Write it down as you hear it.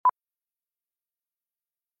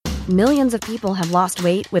Millions of people have lost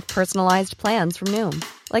weight with personalized plans from Noom.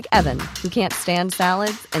 Like Evan, who can't stand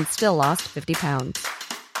salads and still lost 50 pounds.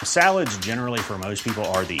 Salads generally for most people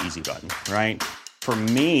are the easy button, right? For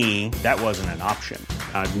me, that wasn't an option.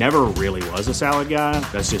 I never really was a salad guy.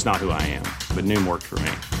 That's just not who I am. But Noom worked for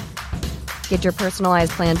me. Get your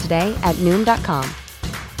personalized plan today at Noom.com.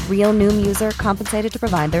 Real Noom user compensated to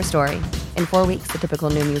provide their story. In 4 weeks, the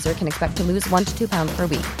typical Noom user can expect to lose 1 to 2 pounds per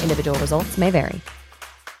week. Individual results may vary.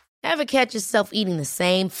 Ever catch yourself eating the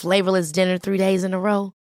same flavorless dinner 3 days in a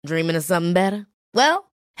row? Dreaming of something better?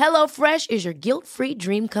 Well, HelloFresh is your guilt-free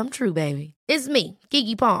dream come true, baby. It's me,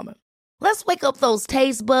 Keke Palmer. Let's wake up those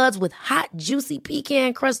taste buds with hot, juicy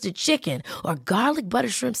pecan-crusted chicken or garlic butter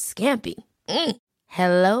shrimp scampi.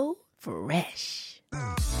 Hello Fresh.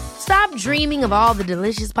 Stop dreaming of all the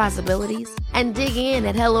delicious possibilities and dig in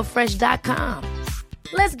at HelloFresh.com.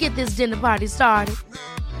 Let's get this dinner party started.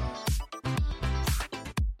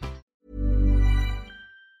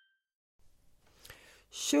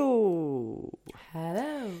 Tjo!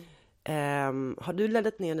 Hello. Har du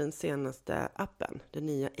laddat ner den senaste appen? Den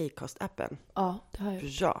nya Acast-appen? Ja, det har jag.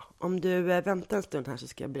 Bra. Om du väntar en stund här så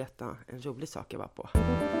ska jag berätta en rolig sak jag var på.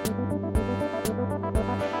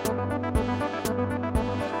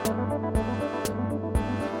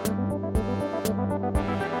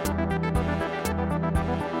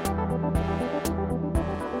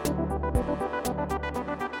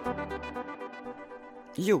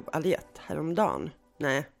 Jo, Aliette, häromdagen.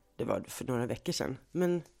 Nej, det var för några veckor sedan.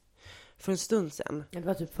 Men för en stund sedan. Det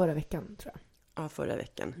var typ förra veckan, tror jag. Ja, förra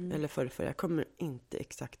veckan. Eller förra. Jag kommer inte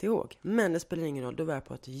exakt ihåg. Men det spelar ingen roll. Då var jag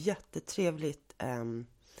på ett jättetrevligt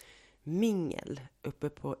mingel uppe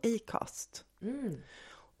på Acast.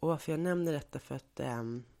 Och varför jag nämner detta för att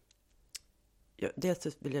dels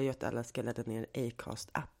vill jag ju att alla ska ladda ner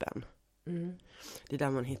Acast-appen. Det är där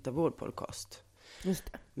man hittar vår podcast. Just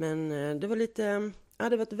det. Men det var lite... Ja,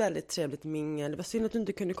 det var ett väldigt trevligt mingel. Det var synd att du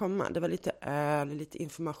inte kunde komma. Det var lite öl, lite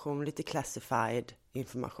information, lite classified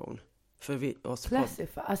information. För oss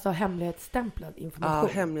alltså hemlighetsstämplad information.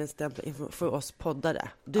 Ja, hemlighetsstämplad information för oss poddare.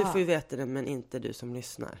 Du får ju veta det, men inte du som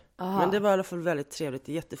lyssnar. Men det var i alla fall väldigt trevligt.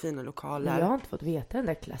 Det är jättefina lokaler. Men jag har inte fått veta den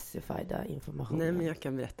där classified informationen. Nej, men jag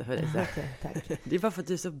kan berätta för dig. Okej, tack. Det är bara för att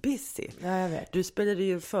du är så busy. Ja, jag vet. Du spelade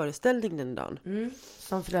ju en föreställning den dagen.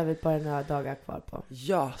 Som för övrigt bara några dagar kvar på.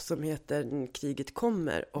 Ja, som heter Kriget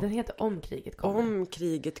kommer. Och den heter Om kriget kommer. Om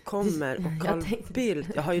kriget kommer. Och Carl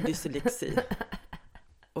Bildt. Jag har ju dyslexi.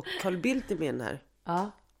 Och Carl Bildt är med den här.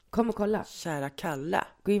 Ja, kom och kolla. Kära Kalle.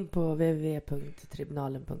 Gå in på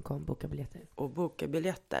www.tribunalen.com, boka biljetter. Och boka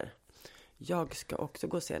biljetter. Jag ska också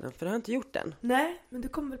gå och se den, för jag har inte gjort den. Nej, men du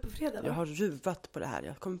kommer väl på fredag, va? Jag har ruvat på det här.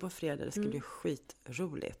 Jag kommer på fredag, det ska bli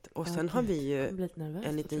skitroligt. Och sen har vi ju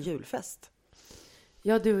en liten julfest.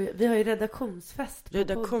 Ja, vi har ju redaktionsfest på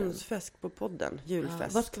Redaktionsfest på podden,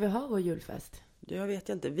 julfest. Vad ska vi ha vår julfest? Jag vet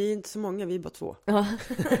inte, vi är inte så många, vi är bara 2. Ja.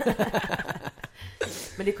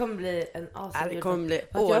 Men det kommer bli en det kommer bli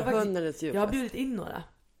århundradets julfest. Jag har bjudit in några.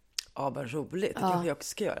 Ja, vad roligt. Det kanske jag också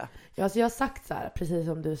ska göra. Ja, så jag har sagt så här, precis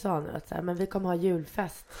som du sa nu, att så här, men vi kommer ha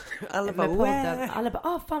julfest. Alla bara, alla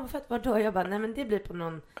bara, fan vad fett, vadå? Jag bara, nej men det blir på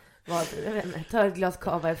någon, jag vet inte, ta ett glas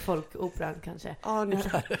kava i folkoperan kanske. Ja, ni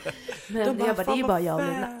men jag bara, det är ju bara jag och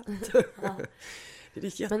Lina.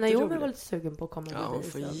 Men Naomi var lite sugen på att komma. Ja, hon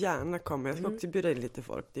får gärna komma. Jag ska också bjuda in lite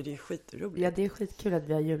folk. Det är skitroligt. Ja, det är skitkul att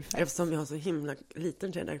vi har julfest. Eftersom vi har så himla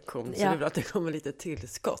liten redaktion så det är bra att det kommer lite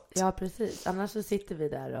tillskott. Ja, precis. Annars så sitter vi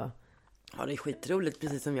där och... Ja, det är skitroligt,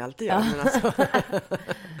 precis som vi alltid gör. Men alltså...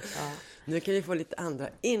 Nu kan vi få lite andra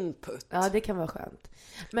input. Ja, det kan vara skönt.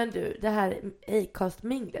 Men du, det här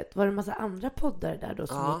Acast-minglet, var det en massa andra poddar där då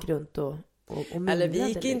som gick runt och eller vi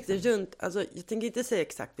gick inte runt, alltså jag tänker inte säga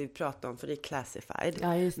exakt vad vi pratar om för det är classified.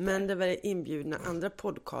 Ja, just det. Men det var inbjudna andra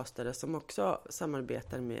podcastare som också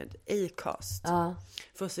samarbetar med Acast. Ja.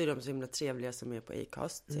 Först är de så himla trevliga som är på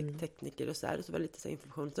Acast, tekniker och så här. Så var det lite så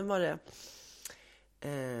information. Sen var det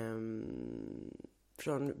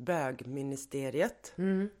från bögministeriet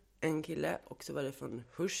en kille, och så var det från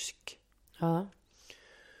Husk. Ja.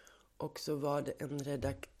 Och så var det en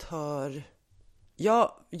redaktör.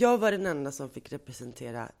 Jag var den enda som fick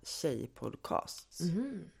representera tjejpodcasts.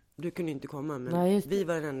 Du kunde inte komma, men vi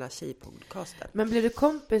var den enda tjejpodcasten. Men blev du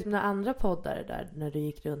kompis med andra poddare där när du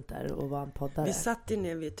gick runt där och var en poddare? Vi satt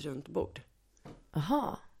ner vid ett runt bord.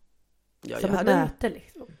 Aha. Ja, som ett möte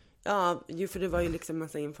liksom? Ja, för det var ju liksom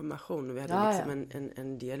massa information. Och vi hade liksom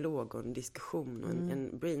en dialog och en diskussion och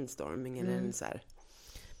en brainstorming eller en så här.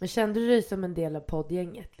 Men kände du dig som en del av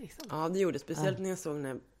poddgänget liksom? Ja, det gjorde. Speciellt när jag såg den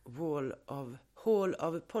här Hall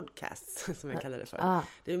of Podcasts som jag kallar det för.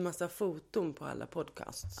 Det är en massa foton på alla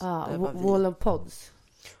podcasts. Wall of Pods.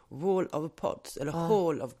 Wall of Pods, eller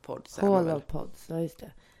Hall of Pods. Hall of Pods, ja just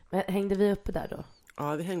det. Men hängde vi uppe där då?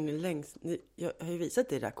 Ja, vi hängde längst. Jag har ju visat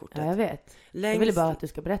dig det där kortet. Ja, jag vet. Jag ville bara att du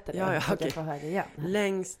ska berätta det. Ja, okej. Jag får höra det igen.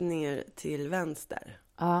 Längst ner till vänster.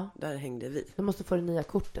 Ja. Där hängde vi. Du måste få det nya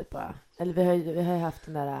kortet bara. Eller vi har ju haft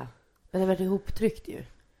den där... Den har varit ihoptryckt ju.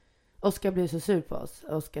 Oskar blev så sur på oss.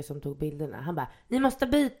 Oskar som tog bilderna. Han bara, ni måste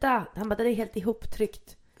byta. Han bara, det är helt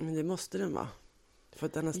ihoptryckt. Men det måste den vara. För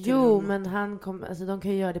att annars men de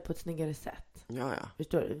kan ju göra det på ett snyggare sätt. Ja.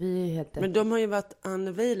 Förstår du? Vi är helt... Men de har ju varit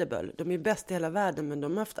unavailable. De är ju bäst i hela världen, men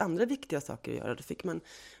de har haft andra viktiga saker att göra. Då fick man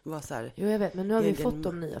vara så här... Jo, jag vet. Men nu har vi fått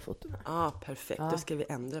de nya fotona. Ja, perfekt. Ja. Då ska vi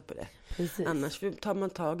ändra på det. Precis. Annars tar man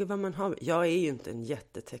tag i vad man har. Jag är ju inte en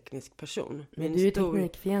jätteteknisk person. Men du är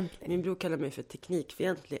teknikfientlig. Min bror kallar mig för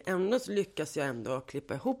teknikfientlig. Ändå så lyckas jag ändå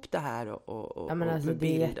klippa ihop det här och ja, men alltså, med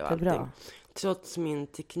bild och allting. Jättebra. Trots min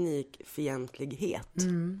teknikfientlighet.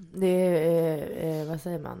 Det är, vad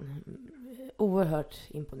säger man? Oerhört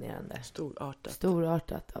imponerande.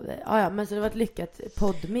 Storartat av det. Ja, men så det var ett lyckat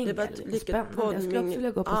poddmingel. Det var ett lyckat poddmingel. Jag skulle också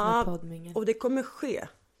vilja gå på sådana poddmingel. Och det kommer ske,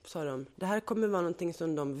 sa de. Det här kommer vara någonting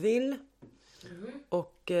som de vill.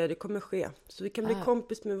 Och det kommer ske. Så vi kan bli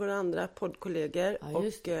kompis med våra andra poddkollegor.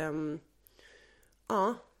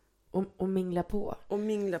 Och mingla på.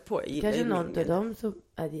 Kanske någon av dem så...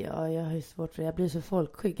 jag har ju svårt för det. Jag blir så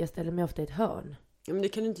folkskygg. Jag ställer mig ofta i ett hörn. Ja, men det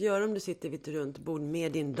kan du inte göra om du sitter vid ett runt bord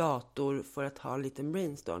med din dator för att ha en liten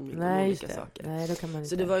brainstorming om olika saker. Nej, då kan man inte.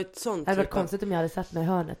 Så det var ett sånt... Det hade varit konstigt om jag hade satt mig i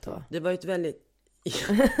hörnet då. Det var ett väldigt...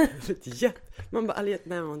 Man bara, nej,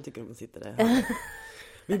 man tycker om att sitta där.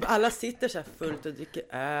 Vi alla sitter så här fullt och dricker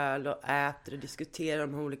öl och äter och diskuterar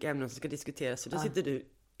de olika ämnen som ska diskuteras. Så då sitter du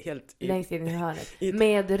helt... längst in i hörnet.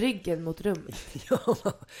 Med ryggen mot rummet.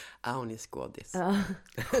 Hon är skådis. Ja.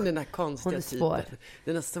 Den här konstiga typen.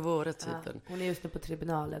 Den här svåra typen. Ja, hon är just nu på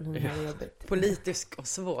tribunalen. Hon har jobbet. Politisk och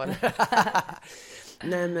svår.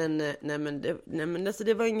 nej men alltså,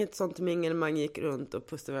 det var inget sånt mingel. Man gick runt och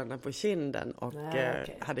pussade varandra på kinden och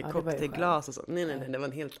hade cocktailglas och så. Nej, det var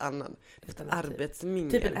en helt annan. Ett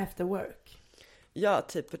arbetsmingel. Typ en after work. Ja,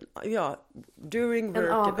 during work.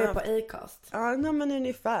 En AV på Acast. Ja, men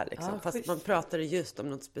ungefär liksom. Fast schysst. Man pratade just om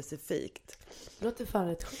något specifikt. Det låter fan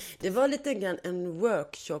rätt schysst. Det var lite grann en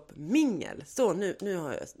workshop-mingel. Så nu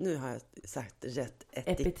har jag sagt rätt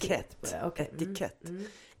etikett. Okay. Etikett.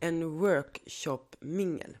 En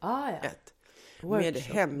workshop-mingel. Ja. Med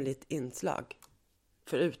hemligt inslag.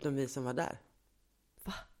 Förutom vi som var där.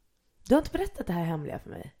 Va? Du har inte berättat det här hemliga för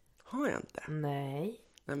mig? Har jag inte?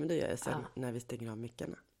 Nej, men det gör jag sen när vi stänger av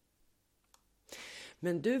mickarna.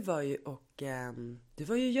 Men du var ju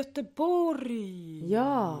i Göteborg.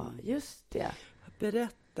 Ja, just det.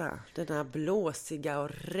 Berätta, den här blåsiga och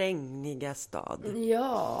regniga staden.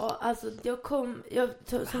 Ja, alltså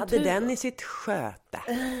hade den i sitt sköte.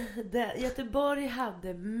 Göteborg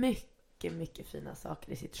hade mycket, mycket fina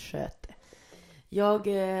saker i sitt sköte. Jag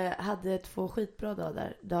hade 2 skitbra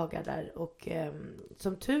dagar där och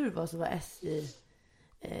som tur var så var SJ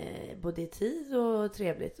både i tid och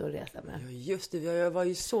trevligt att resa med. Ja, just det. Jag var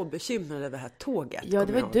ju så bekymrad över det här tåget. Ja,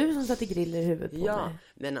 det var du som satte grill i huvudet på mig.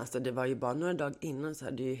 Men alltså det var ju bara några dagar innan så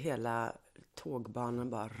hade ju hela tågbanan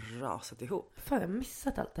bara rasat ihop. Fan, jag har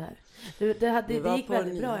missat allt det här. Det gick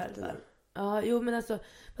väldigt bra i alla fall. Ja, jo men alltså,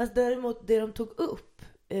 fast däremot det de tog upp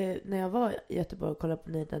när jag var i Göteborg och kollade på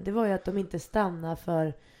nyheterna, det var ju att de inte stannar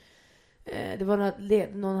för det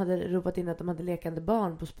var någon hade ropat in att de hade lekande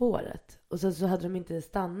barn på spåret. Och sen så hade de inte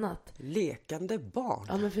stannat. Lekande barn?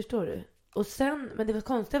 Ja, men förstår du? Och sen, men det var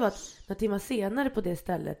konstigt var att några timmar senare på det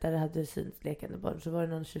stället där det hade synts lekande barn så var det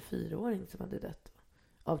någon 24-åring som hade dött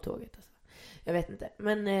av tåget. Alltså. Jag vet inte.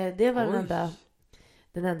 Men det var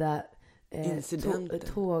den enda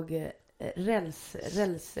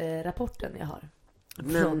rälsrapporten jag har.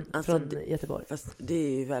 Från Göteborg. Fast det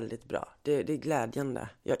är ju väldigt bra. Det är glädjande.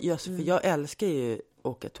 För jag älskar ju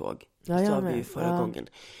åka tåg. Det sa vi ju förra gången.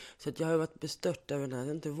 Så att jag har varit bestört över den här. Jag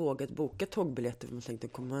har inte vågat boka tågbiljetter för man tänkte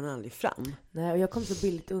att kommer man aldrig fram. Nej, och jag kom så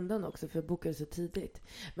billigt undan också för jag bokade så tidigt.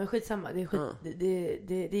 Men skitsamma, det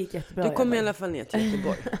gick jättebra. Du kom i alla fall ner till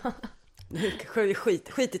Göteborg.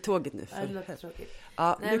 Skit i tåget nu. Det låter tråkigt.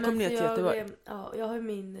 Ja, nu kom ner till Göteborg. Jag har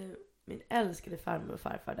min älskade farmor och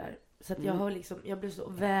farfar där. Så att jag blev så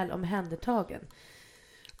väl omhändertagen.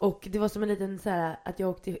 Och det var som en liten så här att jag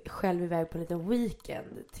åkte själv iväg på en liten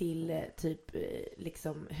weekend till typ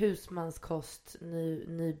liksom husmanskost,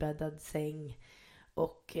 nybäddad säng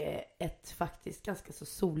och ett faktiskt ganska så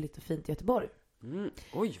soligt och fint Göteborg.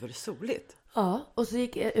 Oj, var det soligt? Ja, och så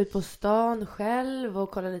gick jag ut på stan själv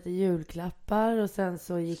och kollade lite julklappar och sen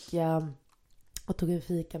så gick jag och tog en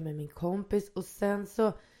fika med min kompis och sen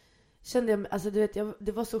så kände jag, alltså du vet,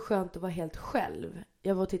 det var så skönt att vara helt själv.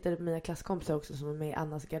 Jag var och tittade på mina klasskompisar också som var med i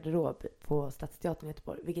Annas garderob på Stadsteatern i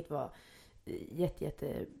Göteborg, vilket var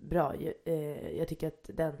jättebra. Jag tycker att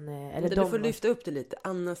den... Eller du får lyfta upp det lite.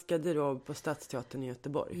 Annas garderob på Stadsteatern i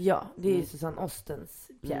Göteborg. Ja, det är Susanne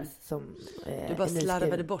Ostens pjäs som... Du bara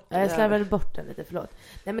slarvade bort den. Jag slarvade bort den lite, förlåt.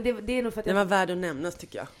 Nej, men det är nog för att det var värd att nämnas,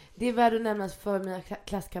 tycker jag. Det är värd att nämnas för mina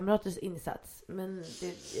klasskamraters insats. Men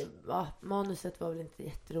manuset var väl inte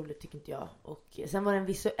jätteroligt, tycker inte jag. Och sen var det en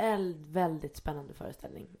visuellt väldigt spännande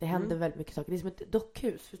föreställning. Det hände väldigt mycket saker. Det är som ett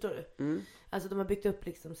dockhus, förstår du? Alltså de har byggt upp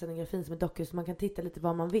liksom scenografin som ett dockhus, så man kan titta lite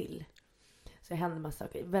vad man vill. Så det händer massa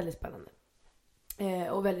saker. Väldigt spännande.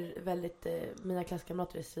 Och väldigt mina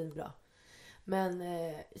klasskamrater är svinbra. Men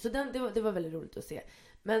så det var väldigt roligt att se.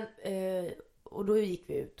 Men och då gick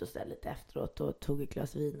vi ut och så där lite efteråt och tog ett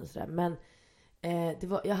glas vin och sådär. Men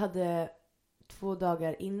jag hade 2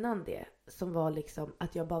 dagar innan det som var liksom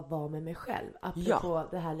att jag bara var med mig själv. Apropå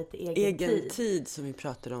det här lite egen tid som vi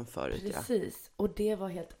pratade om förut. Precis. Ja. Och det var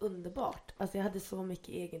helt underbart. Alltså jag hade så mycket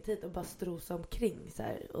egen tid och bara strosa omkring så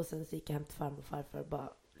här. Och sen så gick jag hem till farmor och farfar och bara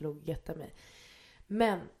låg och götta mig.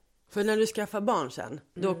 Men... För när du skaffar barn sen,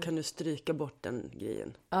 då kan du stryka bort den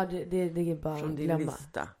grejen. Ja, det är bara från din glömma.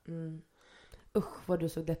 Lista. Usch, vad du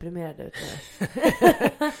såg deprimerad ut.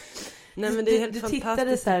 Nej, men det är helt fantastiskt. Du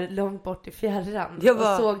tittade så här långt bort i fjärran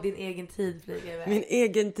och såg din egen tid flyga iväg. Min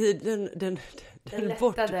egen tid, den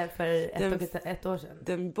lättade för ett år sedan.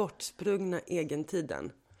 Den bortsprungna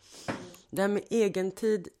egentiden. Det här med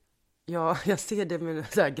egentid, ja, jag ser det med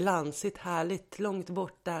så här glansigt, härligt, långt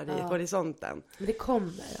bort där i horisonten. Men det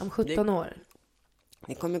kommer om 17 år.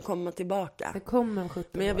 Det kommer komma tillbaka. Det kommer om 17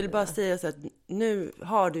 år. Men jag vill bara säga så att nu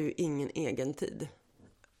har du ingen egen tid.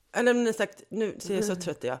 Eller men sagt, nu ser jag så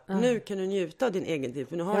trött jag. Nu kan du njuta av din egen tid,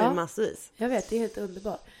 för nu har du massvis. Jag vet, det är helt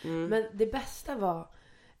underbart. Men det bästa var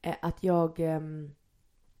att jag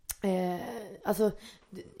alltså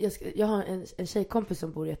jag har en tjejkompis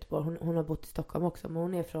som bor i Göteborg. Hon har bott i Stockholm också, men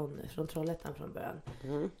hon är från Trollhättan från början.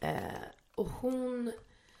 Och hon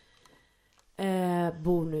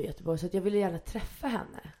bor nu i Göteborg, så att jag ville gärna träffa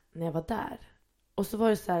henne när jag var där. Och så var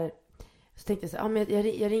det så här, så tänkte jag så här, men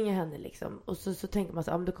jag ringer henne liksom. Och så tänker man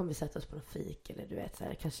så här, då kommer vi sätta oss på någon fik eller du vet så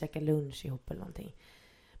här, kanske käka lunch ihop eller någonting.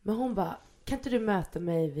 Men hon bara, kan inte du möta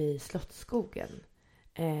mig vid Slottsskogen?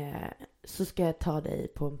 Så ska jag ta dig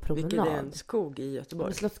på en promenad. Vilket är en skog i Göteborg?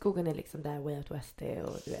 Men Slottsskogen är liksom där Way Out West är,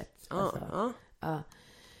 och du vet.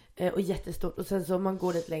 Och jättestort. Och sen så om man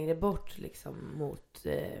går lite längre bort liksom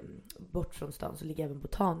bort från stan, så ligger även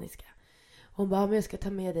Botaniska. Hon bara, men jag ska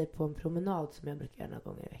ta med dig på en promenad som jag brukar göra några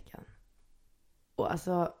gånger i veckan. Och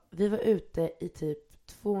alltså, vi var ute i typ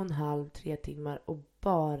 2,5-3 timmar och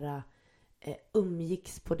bara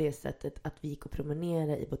umgicks på det sättet att vi gick och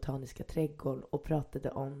promenerade i Botaniska trädgården och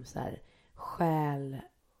pratade om så här själ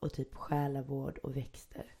och typ själavård och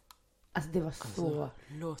växter. Alltså det var så...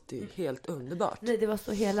 Det låter ju helt underbart. Nej, det var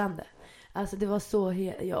så helande. Alltså det var så...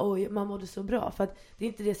 man mådde så bra. För att det är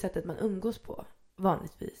inte det sättet man umgås på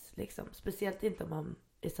vanligtvis. Liksom. Speciellt inte om man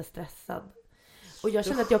är så stressad. Och jag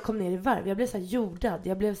kände att jag kom ner i varv. Jag blev så här jordad.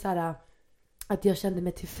 Jag blev så här... Att jag kände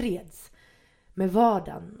mig tillfreds med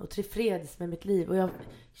vardagen. Och tillfreds med mitt liv. Och jag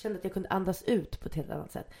kände att jag kunde andas ut på ett helt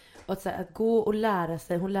annat sätt. Och att, så här, att gå och lära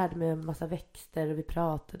sig. Hon lärde mig en massa växter. Och vi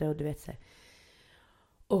pratade och du vet så här.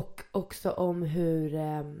 Och också om hur...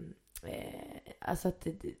 alltså att,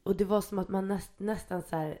 och det var som att man nästan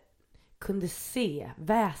så här kunde se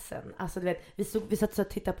väsen. Alltså du vet, vi satt så och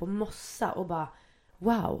tittade på mossa och bara...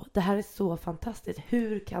 Wow, det här är så fantastiskt.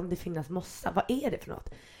 Hur kan det finnas mossa? Vad är det för något?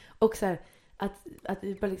 Och så här, att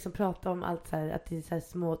vi bara liksom prata om allt så här, att det är så här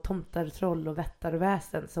små tomtar, troll och vättar och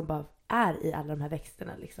väsen som bara är i alla de här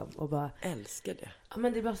växterna liksom. Och bara... Älskar det. Ja,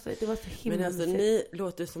 men det var så himla... Men alltså ni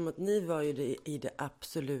låter som att ni var ju i det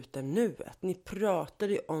absoluta nuet. Ni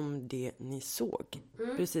pratade ju om det ni såg.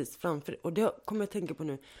 Precis framför. Och det kommer jag att tänka på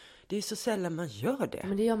nu. Det är så sällan man gör det.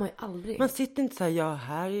 Men det gör man ju aldrig. Man sitter inte så här, ja,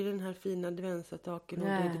 här är den här fina adventsataken och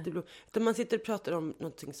det är lite blå. Utan man sitter och pratar om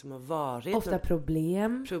någonting som har varit. Ofta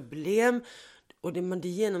problem. Och det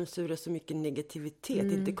genomsyrar så mycket negativitet.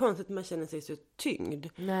 Det är inte konstigt att man känner sig så tyngd.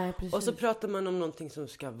 Nej, precis. Och så pratar man om någonting som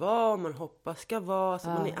ska vara, man hoppas ska vara. Så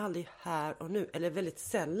man är aldrig här och nu. Eller väldigt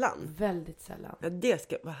sällan. Väldigt sällan. Ja, det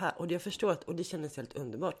ska vara här. Och jag förstår att, och det känns helt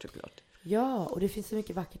underbart såklart. Ja, och det finns så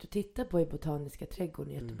mycket vackert att titta på i Botaniska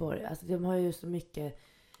trädgården i Göteborg. Alltså de har ju så mycket...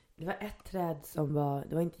 Det var ett träd som var...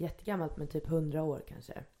 Det var inte jättegammalt, men typ 100 år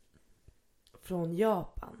kanske. Från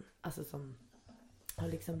Japan. Alltså som har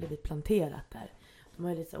liksom blivit planterat där. De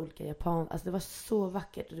har ju lite så olika alltså det var så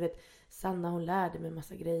vackert. Och du vet, Sanna hon lärde mig en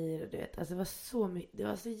massa grejer. Och du vet, alltså det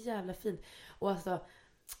var så jävla fint. Och alltså...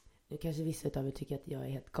 nu kanske vissa av er tycker att jag är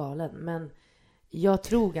helt galen, men jag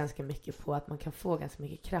tror ganska mycket på att man kan få ganska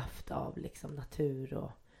mycket kraft av liksom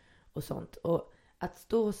natur och sånt. Och att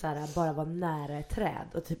stå så här, bara vara nära ett träd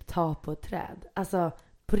och typ ta på ett träd. Alltså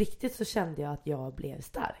på riktigt så kände jag att jag blev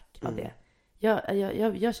stark av det.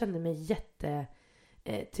 Jag kände mig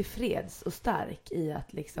tillfreds och stark i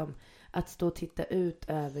att liksom att stå och titta ut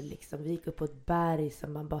över liksom, vi gick upp på ett berg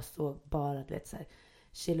som man bara såg bara, du vet, så här,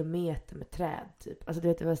 kilometer med träd typ. Alltså du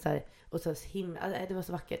vet, det var så här, och så det var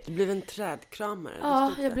så vackert. Du blev en trädkramare.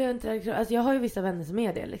 Ja, jag blev en trädkramare. Alltså jag har ju vissa vänner som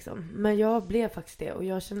är det liksom. Men jag blev faktiskt det. Och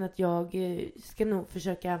jag känner att jag ska nog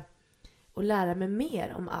försöka att lära mig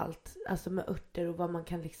mer om allt. Alltså med örter och vad man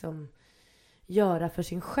kan liksom göra för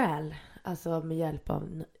sin själ. Alltså med hjälp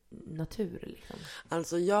av natur liksom.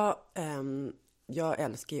 Alltså jag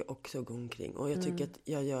älskar ju också att gå omkring. Och jag tycker att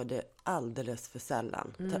jag gör det alldeles för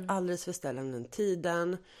sällan. Tar alldeles för sällan den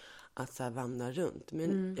tiden att så här vandra runt.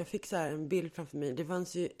 Men jag fick så här en bild framför mig. Det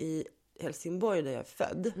fanns ju i Helsingborg där jag är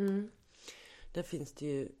född. Där finns det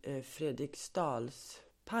ju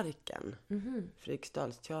Fredriksdalsparken.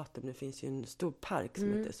 Fredriksdalsteatern. Det finns ju en stor park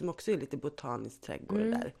som också är lite botanisk trädgård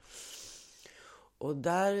där. Och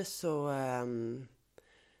där så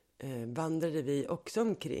vandrade vi också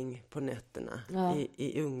omkring på nätterna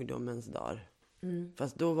i ungdomens dagar.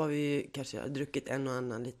 Fast då var vi ju kanske druckit en och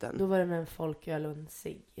annan liten. Då var det med en folköl och en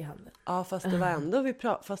cigg i handen. Ja, fast det var ändå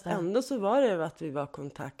ändå så var det att vi var i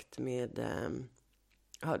kontakt med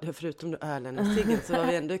förutom ölen och ciggen så var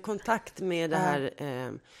vi ändå i kontakt med det här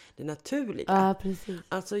det naturliga. Ja, precis.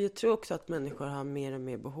 Alltså jag tror också att människor har mer och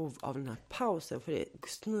mer behov av den här pausen, för det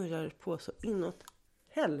snurrar på så inåt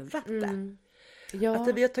helvete. Ja.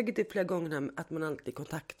 Alltså, vi har tagit upp flera gånger att man alltid är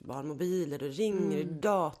kontaktbar, mobiler och ringer i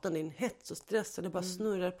datorn, det är en hets och stress och det bara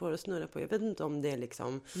snurrar på. Jag vet inte om det är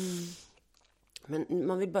liksom men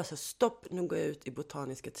man vill bara säga stopp, nu går jag ut i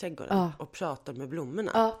botaniska trädgården och pratar med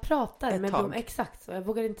blommorna. Ja, pratar med blommorna, exakt så. Jag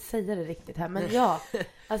vågar inte säga det riktigt här, men ja,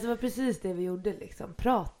 alltså det var precis det vi gjorde liksom,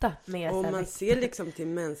 prata med. Om man ser liksom till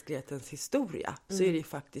mänsklighetens historia så är det ju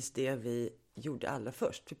faktiskt det vi gjorde allra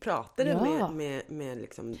först. Vi pratade med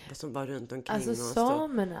liksom som var runt omkring alltså, oss. Alltså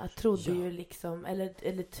samerna trodde ju liksom,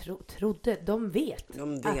 trodde, de vet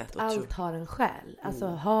att allt har en själ. Alltså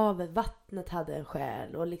havet, vattnet hade en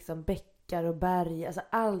själ och liksom bäckar och berg, alltså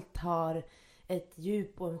allt har ett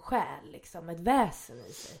djup och en själ liksom, ett väsen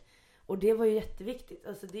i sig. Och det var ju jätteviktigt.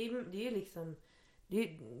 Alltså det är ju liksom det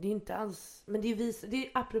är inte alls, men det är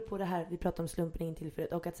apropå det här vi pratar om slumpen in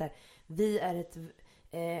tillfället och att så här, vi är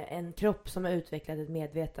en kropp som har utvecklat ett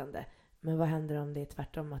medvetande. Men vad händer om det är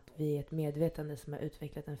tvärtom, att vi är ett medvetande som har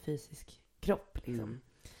utvecklat en fysisk kropp liksom.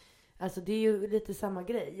 Alltså det är ju lite samma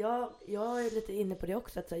grej. Jag är lite inne på det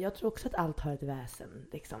också, att jag tror också att allt har ett väsen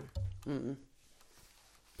liksom.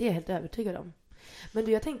 Det är jag helt övertygad om. Men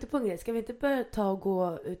du, jag tänkte på en grej. Ska vi inte börja ta och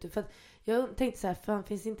gå ut? För att jag tänkte så här, fan,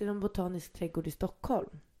 finns det inte någon botanisk trädgård i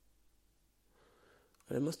Stockholm?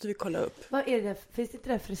 Det måste vi kolla upp. Vad är det där? Finns det inte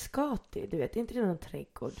där Frescati? Du vet, är inte det någon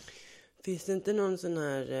trädgård? Finns det inte någon sån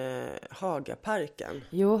här Hagaparken?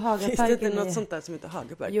 Jo, Hagaparken. Finns det inte något sånt där som heter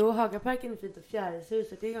Hagaparken? Jo, Hagaparken är fint och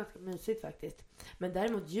Fjärilshuset. Det är ganska mysigt faktiskt. Men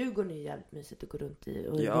däremot Djurgården är ju jävligt mysigt att gå runt i.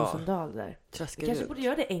 Och Rosendal där. Traska vi kanske runt. Borde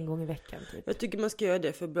göra det en gång i veckan typ. Jag tycker man ska göra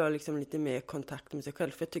det för att bli liksom lite mer kontakt med sig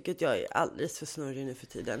själv. För jag tycker att jag är alldeles för snurrig nu för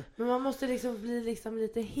tiden. Men man måste liksom bli liksom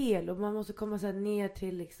lite hel. Och man måste komma så här ner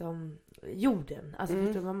till liksom jorden. Alltså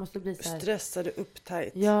förstår, man måste bli så här stressad och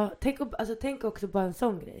upptajt. Ja, tänk också på en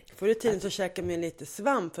sån grej. Får du tiden så käka med lite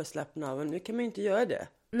svamp för att slappna av. Nu kan man ju inte göra det.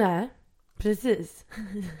 Nej, precis.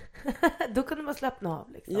 Då kunde man slappna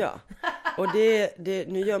av liksom. Ja, och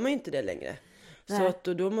nu gör man ju inte det längre. Nej. Så att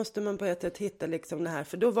då måste man på ett sätt hitta liksom det här.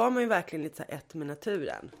 För då var man ju verkligen lite så här ett med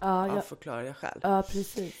naturen. Ja, förklarar jag själv. Ja,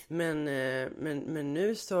 precis. Men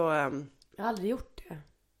nu så jag har aldrig gjort det.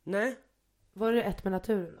 Nej. Var det ett med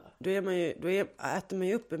naturen då? Då äter man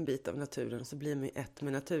ju upp en bit av naturen, så blir man ju ett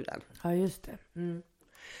med naturen. Ja, just det.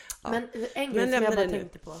 Ja. Men en grej som jag bara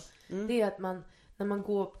tänkte på, det är att när man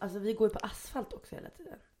går, alltså vi går ju på asfalt också hela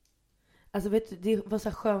tiden. Alltså vet du, det var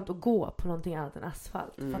så skönt att gå på någonting annat än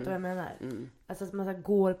asfalt. Fattar du vad jag menar? Alltså att man så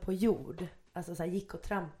går på jord. Alltså så här, gick och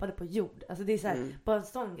trampade på jord. Alltså det är så här, bara en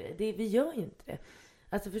sån grej. Vi gör ju inte det.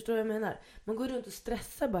 Alltså förstår du vad jag menar? Man går runt och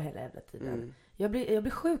stressar bara hela jävla tiden. Jag blir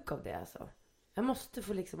sjuk av det alltså. Jag måste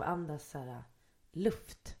få liksom andas så här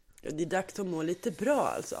luft. Ja, det är dags att må lite bra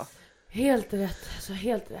alltså. Helt rätt, alltså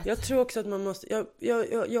helt rätt. Jag tror också att man måste,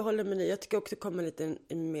 jag håller med dig. Jag tycker också komma lite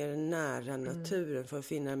mer nära naturen för att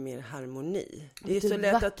finna mer harmoni. Det är så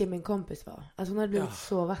lätt vacker att min kompis var. Alltså hon hade blivit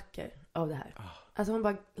så vacker av det här.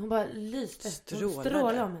 Alltså hon bara lyste. Hon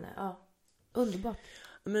strålade om henne. Ja, underbart.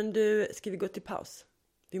 Men du, ska vi gå till paus?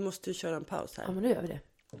 Vi måste ju köra en paus här. Ja, men nu gör vi det.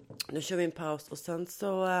 Nu kör vi en paus och sen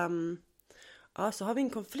så... så har vi en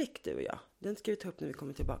konflikt, du och jag. Den ska vi ta upp när vi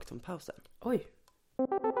kommer tillbaka från pausen. Oj.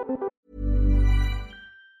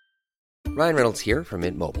 Ryan Reynolds here from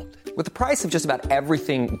Mint Mobile. With the price of just about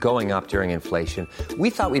everything going up during inflation, we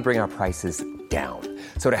thought we'd bring our prices down.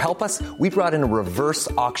 So to help us, we brought in a reverse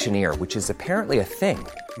auctioneer, which is apparently a thing.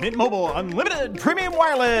 Mint Mobile Unlimited Premium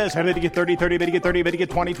Wireless. How to get 30, 30, bit to get 30, bit to get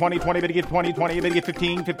 20, 20, 20, bit to get 20, 20, bit to get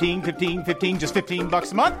 15, 15, 15, 15, just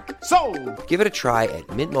 $15 a month? Sold! Give it a try at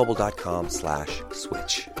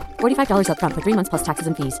mintmobile.com/switch. $45 up front for 3 months plus taxes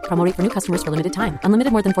and fees. Promo rate for new customers for limited time.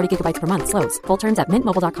 Unlimited more than 40 gigabytes per month. Slows full terms at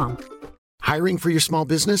mintmobile.com. Hiring for your small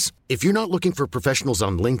business? If you're not looking for professionals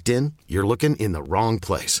on LinkedIn, you're looking in the wrong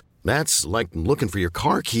place. That's like looking for your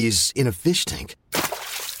car keys in a fish tank.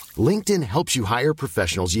 LinkedIn helps you hire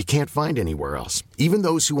professionals you can't find anywhere else, even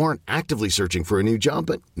those who aren't actively searching for a new job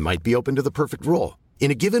but might be open to the perfect role.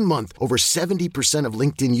 In a given month, over 70% of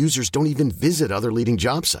LinkedIn users don't even visit other leading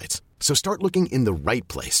job sites. So start looking in the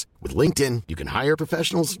right place. With LinkedIn, you can hire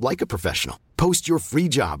professionals like a professional. Post your free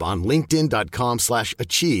job on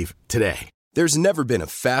linkedin.com/achieve today. There's never been a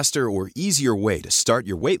faster or easier way to start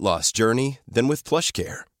your weight loss journey than with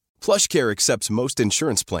PlushCare. PlushCare accepts most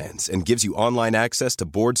insurance plans and gives you online access to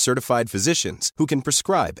board-certified physicians who can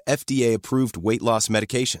prescribe FDA-approved weight loss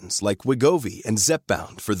medications like Wegovy and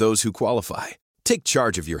Zepbound for those who qualify. Take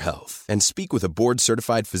charge of your health and speak with a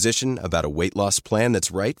board-certified physician about a weight loss plan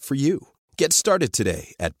that's right for you. Get started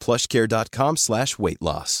today at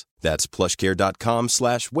plushcare.com/weightloss. That's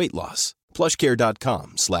plushcare.com/weightloss.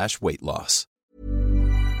 plushcare.com/weightloss.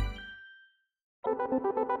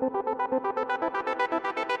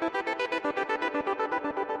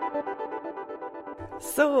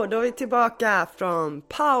 Så, då är vi tillbaka från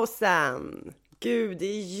pausen. Gud, det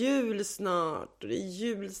är jul snart och det är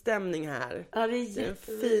julstämning här. Ja, det är den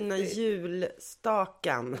jättemysigt. fina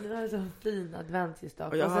julstakan. Det var så fin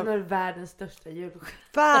adventsljusstake. Och Och sen har du världens största julstjärna.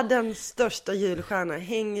 Världens största julstjärna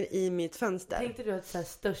hänger i mitt fönster. Tänkte du att så här,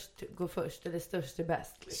 störst går först eller störst är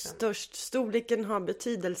bäst? Liksom? Storleken har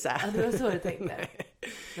betydelse. Ja, det var så du tänkte.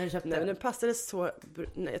 När du köpte Nej, men den. den passade så...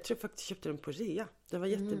 Nej, jag tror faktiskt köpte den på rea. Den var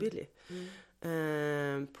jättebillig.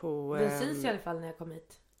 Den syns i alla fall när jag kom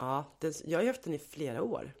hit. Ja, jag har haft den i flera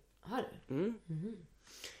år. Har du?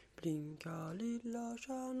 Blinka lilla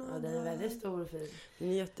stjärna. Ja, den är väldigt stor och fin. Den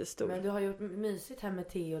är jättestor. Men du har gjort mysigt här med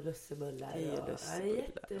te och lussebullar. Ja, det är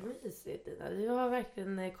jättemysigt. Du har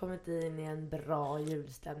verkligen kommit in i en bra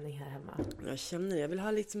julstämning här hemma. Jag känner det. Jag vill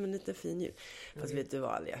ha liksom en liten fin jul. Fast vet du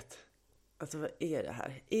vad, Aliette? Alltså, vad är det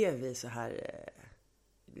här? Är vi så här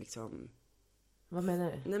liksom... Vad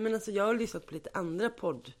menar du? Nej, men alltså jag har lyssnat på lite andra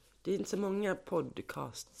Det är inte så många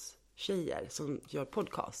tjejer som gör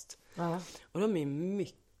podcast. Ja. Och de är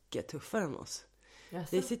mycket tuffare än oss. Jaså?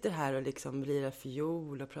 Vi sitter här och liksom lirar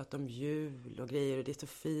fiol och pratar om jul och grejer och det är så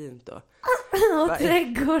fint. Och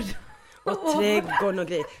trädgård. Och trädgården och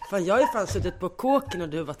grejer. Fan, jag har ju fan suttit på kåken och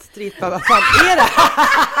du har varit strippa. Vad fan är det?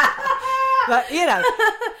 Vad är det?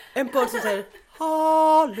 En podd som säger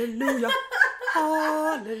halleluja,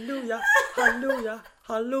 halleluja, halleluja,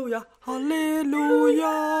 halleluja,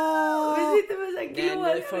 halleluja. Vi sitter med så här glåd.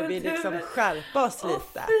 Men nu får vi liksom skärpa oss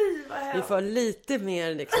lite. Vi får lite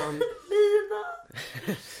mer liksom... Lina.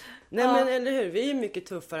 Nej, men eller hur? Vi är ju mycket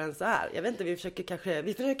tuffare än så här. Jag vet inte, vi försöker kanske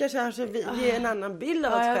ge en annan bild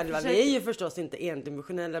av oss själva. Vi är ju förstås inte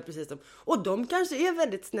endimensionella precis som... Och de kanske är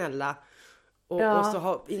väldigt snälla. Och så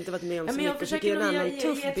har inte varit med om så mycket. Jag försöker ge en annan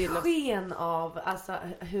tuff bild. Sken av alltså,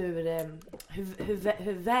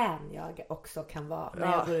 hur vän jag också kan vara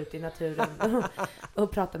när jag går ut i naturen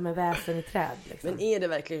och pratar med väsen i träd. Liksom. Men är det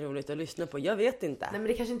verkligen roligt att lyssna på? Jag vet inte. Nej, men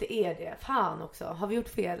det kanske inte är det. Fan också. Har vi gjort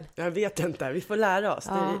fel? Jag vet inte. Vi får lära oss.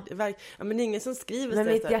 Men det är ingen som skriver. Men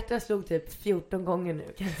mitt hjärta slog typ 14 gånger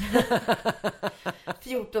nu.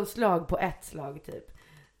 14 slag på ett slag typ.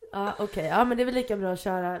 Ja, okej. Ja, men det är väl lika bra att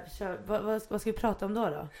köra. Vad ska vi prata om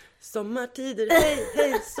då? Sommartider,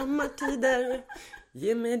 hej, sommartider.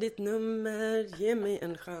 Ge mig ditt nummer, ge mig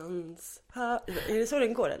en chans. Är det så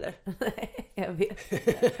den går eller? Nej, jag vet.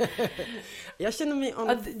 Jag känner mig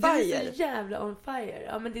on fire. Du är så jävla on fire.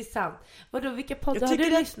 Ja, men det är sant. Vadå, vilka poddar har du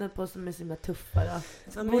lyssnat på som är så himla tuffa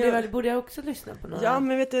då? Borde jag också lyssna på några? Ja,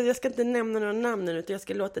 men vet du, jag ska inte nämna några namn utan jag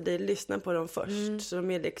ska låta dig lyssna på dem först. Så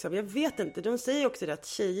de är liksom, jag vet inte, de säger också det att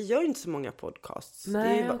tjejer gör inte så många podcasts.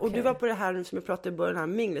 Nej, och du var på det här som jag pratade i början, här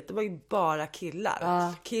minglet, det var ju bara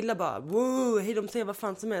killar. Killar bara, wow, hej, de säger vad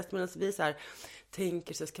fan som helst, medan vi så här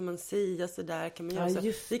tänker så, ska man säga så där, kan man göra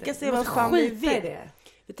så. Vi kan säga vad fan vi vill. Det.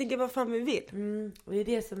 Vi tänker vad fan vi vill. Och det är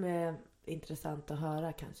det som är intressant att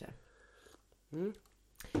höra kanske.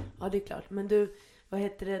 Ja, det är klart. Men du, Vad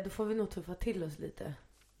heter det? Då får vi nog tuffa till oss lite.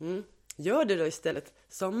 Gör det då istället.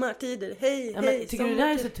 Sommartider, hej, hej. Tycker du det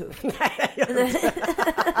där är så tufft? Nej, jag inte.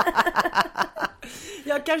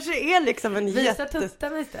 Jag kanske är liksom en Visa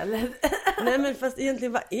tuttarna istället. Nej, men fast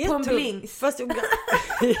egentligen, vad är Pomblings. Fast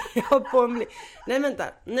ja, pomblings. Nej, vänta.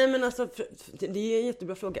 Nej, men alltså, det är en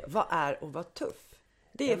jättebra fråga. Vad är att vara tuff?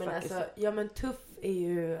 Det är faktiskt... Alltså, men tuff är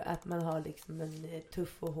ju att man har liksom en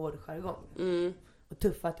tuff och hård jargong. Och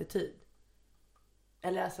tuff attityd.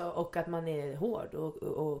 Eller alltså, och att man är hård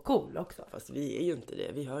och cool också. Fast vi är ju inte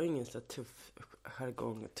det. Vi har ju ingen så tuff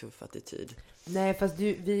jargong och tuff attityd. Nej, fast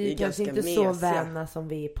vi är kanske inte så vänner som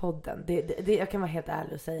vi är i podden. Jag kan vara helt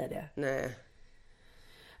ärlig och säga det. Nej.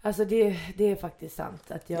 Alltså det är faktiskt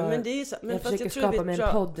sant. Att jag, men det är ju så, men jag försöker skapa mig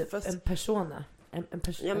en podd, en persona.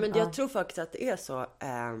 Ja, men jag tror faktiskt att det är så...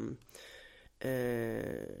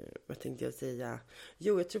 vad tänkte jag säga?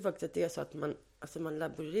 Jo, jag tror faktiskt att det är så att man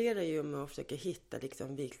laborerar ju med att försöka hitta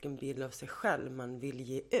liksom vilken bild av sig själv man vill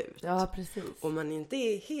ge ut. Ja, precis. Om man inte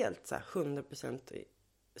är helt så här 100%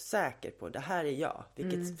 säker på det här är jag,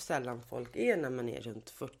 vilket sällan folk är när man är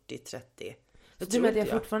runt 40-30. Du menar att jag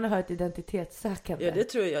fortfarande har ett identitetssökande? Ja, det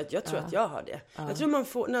tror jag. Jag tror att jag har det. Jag tror man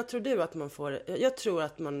får, när tror du att man får, jag tror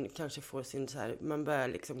att man kanske får sin så här, man börjar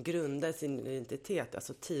liksom grunda sin identitet,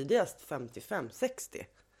 alltså tidigast 55-60.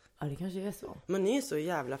 Ja, det kanske är så. Man är ju så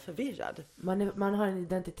jävla förvirrad. Man har en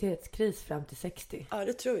identitetskris fram till 60. Ja,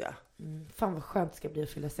 det tror jag. Fan vad skönt det ska bli att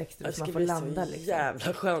fylla 60 då, så man får landa liksom.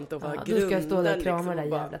 Jävla skönt att vara grundad. Du ska jag stå där och krama liksom,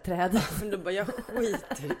 det där jävla trädet. Då bara, jag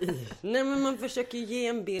skiter i. Nej, men man försöker ge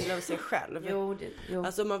en bild av sig själv. Jo.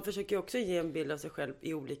 Alltså man försöker också ge en bild av sig själv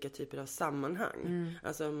i olika typer av sammanhang.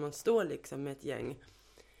 Alltså om man står liksom med ett gäng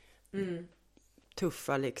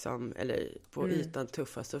tuffa liksom, eller på ytan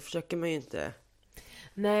tuffa, så försöker man ju inte...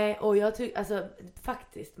 Nej, och jag tycker, alltså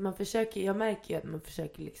faktiskt, jag märker ju att man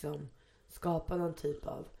försöker liksom skapa någon typ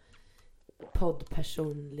av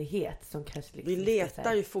poddpersonlighet som kanske liksom... Vi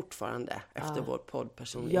letar ju fortfarande efter vår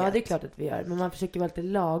poddpersonlighet. Ja, det är klart att vi gör, men man försöker vara lite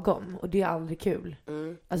lagom, och det är aldrig kul.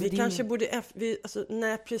 Alltså, vi kanske borde...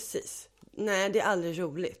 nej, precis. Nej, det är aldrig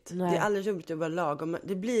roligt. Nej. Det är aldrig roligt att vara lagom.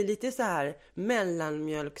 Det blir lite så här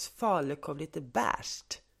mellanmjölks falukorv, lite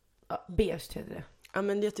bärst. Ja, beige heter det. Ja,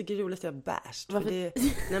 men jag tycker det är roligt att säga bärst. Nej,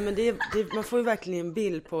 men man får ju verkligen en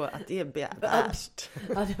bild på att det är bärst.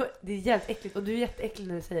 Ja, det är jävligt äckligt. Och du är jätteäcklig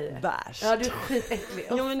när du säger det. Bärst. Ja, du är skitäcklig.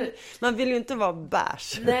 Jo, men man vill ju inte vara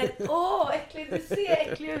bärs. Nej, äckligt. Du ser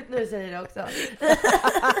äcklig ut när du säger det också.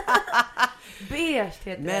 Beige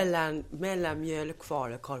heter det. Mellanmjölk,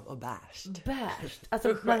 falukorv och bärst. Bärst.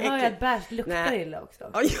 Alltså, man hör ju att bärst luktar illa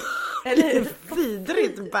också. Eller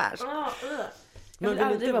vidrigt bärst. Jag vill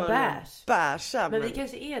aldrig vara bärsa. Men vi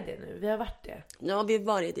kanske är det nu. Vi har varit det. Ja, vi har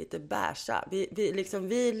varit lite bärsa.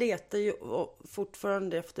 Vi letar ju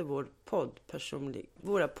fortfarande efter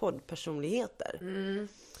våra poddpersonligheter.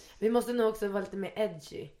 Vi måste nog också vara lite mer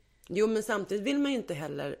edgy. Jo, men samtidigt vill man ju inte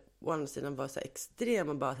heller å andra sidan vara så extrem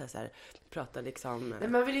och bara så här prata liksom...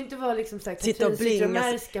 Men man vill ju inte vara liksom så här sitta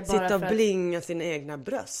och blinga sina egna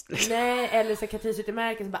bröst liksom. Nej, eller så Katrin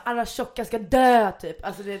Zytomierka som bara alla tjocka ska dö typ.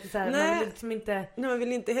 Alltså det är så här, man vill liksom inte... Nej, man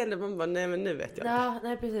vill inte heller, man bara nej, men nu vet jag. Ja,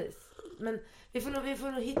 nej precis. Men vi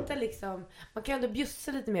får nog hitta liksom, man kan ändå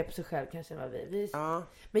bjussa lite mer på sig själv kanske än vad vi. Ja.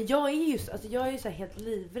 Men jag är ju så här helt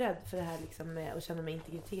livrädd för det här liksom med att känna mig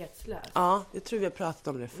integritetslös. Ja, jag tror vi har pratat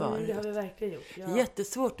om det förut. Det har vi verkligen gjort. Ja.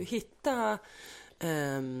 Jättesvårt att hitta.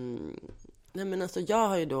 Nej, men alltså jag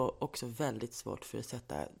har ju då också väldigt svårt för att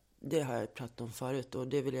sätta, det har jag pratat om förut och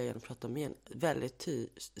det vill jag gärna prata om igen,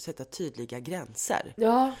 sätta tydliga gränser.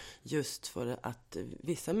 Ja. Just för att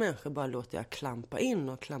vissa människor bara låter jag klampa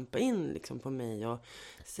in liksom på mig och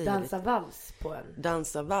säga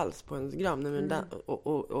dansa vals på en grav. Nej, men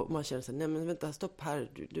och man känner sig, nej men vänta, stopp här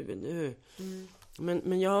du nu.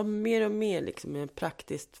 Men jag har mer och mer liksom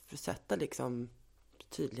praktiskt för att sätta liksom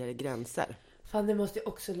tydligare gränser. Fan, det måste jag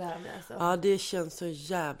också lära mig alltså. Ja, det känns så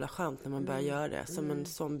jävla skönt när man börjar göra det. Som en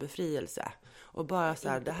sån befrielse. Och bara så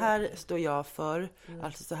här, det här står jag för.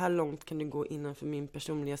 Alltså så här långt kan du gå innanför min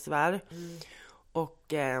personliga sfär.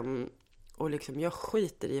 Och liksom jag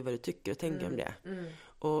skiter i vad du tycker och tänker om det.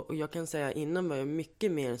 Och jag kan säga, innan var jag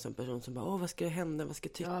mycket mer en sån person som bara, vad ska det hända? Vad ska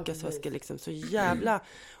tyckas? Vad ska liksom, så jävla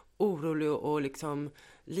orolig och liksom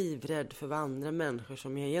livrädd för vad andra människor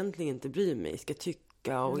som jag egentligen inte bryr mig ska tycka.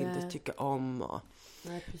 Och inte tycka om och...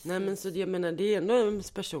 Nej, men så jag menar, det är ändå en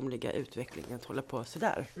personliga utveckling att hålla på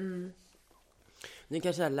sådär. Nu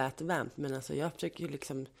kanske det lät vänt, men alltså jag försöker ju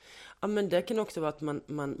liksom... Ja, men det kan också vara att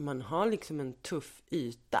man har liksom en tuff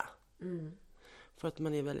yta. För att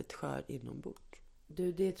man är väldigt skör inombords.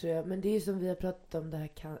 Du, det tror jag. Men det är ju som vi har pratat om det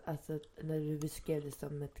här, alltså när du beskrev det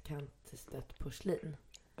som ett kantstött porslin.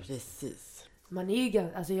 Precis. Man är ju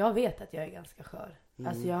alltså jag vet att jag är ganska skör.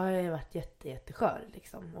 Alltså jag har ju varit jätteskör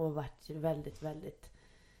liksom. Och varit väldigt, väldigt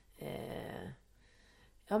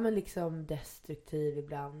ja men liksom destruktiv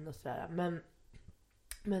ibland och sådär.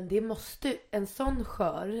 Men det måste, en sån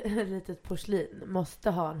skör, litet porslin, måste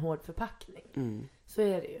ha en hård förpackning. Så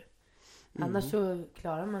är det ju. Annars så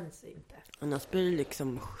klarar man sig inte. Annars blir det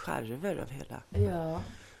liksom skärver av hela. Ja.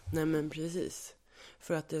 Nej men precis.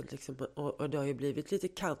 För att det liksom, och det har ju blivit lite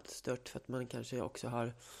kantstört för att man kanske också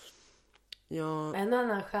har... Ja. En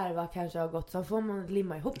annan skärva kanske har gått, så får man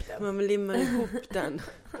limma ihop den. Man limmar ihop den.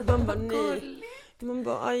 Man bara nej. Man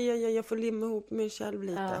bara aj, jag får limma ihop mig själv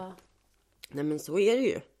lite. Ja. Nej men så är det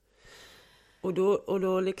ju. Och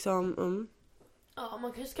då liksom... Ja,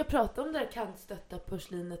 man kanske ska prata om det där kantstötta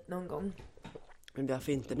porslinet någon gång. Men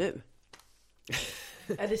varför inte nu?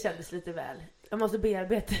 Ja, det kändes lite väl. Jag måste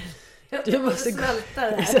bearbeta det. Du måste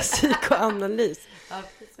smälta det här. Psykoanalys. Ja,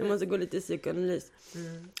 jag måste gå lite i psykoanalys.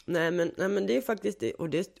 Nej men det är faktiskt det.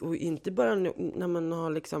 Och inte bara när man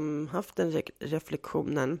har liksom haft den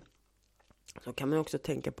reflektionen. Så kan man också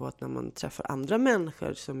tänka på att när man träffar andra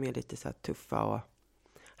människor som är lite så här tuffa och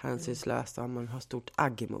hänsynslösa och man har stort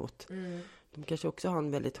agg emot. De kanske också har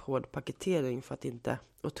en väldigt hård paketering för att inte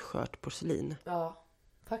åt skört porslin. Ja,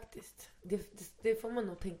 faktiskt. Det får man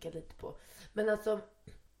nog tänka lite på. Men alltså,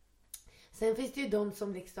 sen finns det ju de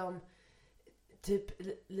som liksom typ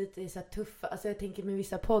lite är så här tuffa. Alltså jag tänker med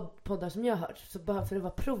vissa poddar som jag har hört, så bara för att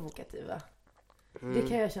vara provokativa. Det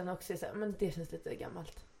kan jag känna också så här, men det känns lite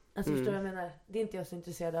gammalt. Alltså förstår jag menar? Det är inte jag så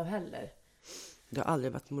intresserad av heller. Det har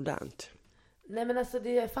aldrig varit modernt. Nej men alltså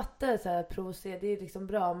det, jag fattar så här, provocera, det är liksom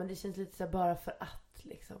bra, men det känns lite så här bara för att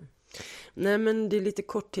liksom. Nej men det är lite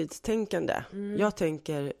korttidstänkande. Jag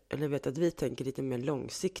tänker, eller vet att vi tänker lite mer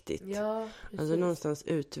långsiktigt. Ja, alltså någonstans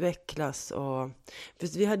utvecklas och...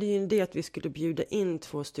 För vi hade ju en idé att vi skulle bjuda in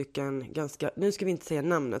 2 stycken ganska... Nu ska vi inte säga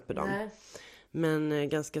namnet på dem. Nej. Men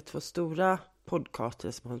ganska 2 stora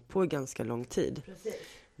podcaster som har hållit på i ganska lång tid. Precis.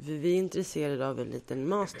 Vi är intresserade av en liten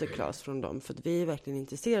masterclass från dem. För att vi är verkligen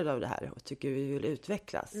intresserade av det här. Och tycker vi vill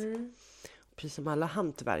utvecklas. Precis som alla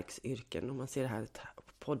hantverksyrken. Om man ser det här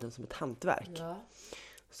podden som ett hantverk. Ja.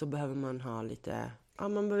 Så behöver man ha lite... Ja,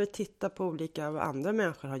 man behöver titta på olika vad andra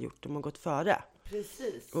människor har gjort. De har gått före.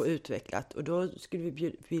 Precis. Och utvecklat. Och då skulle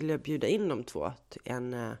vi vilja bjuda in de 2 till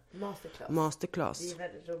en masterclass. Det är en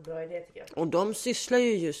väldigt bra idé tycker jag. Och de sysslar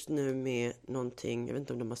ju just nu med någonting. Jag vet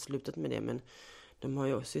inte om de har slutat med det. Men de har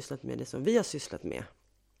ju sysslat med det som vi har sysslat med.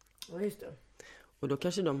 Ja, just det. Och då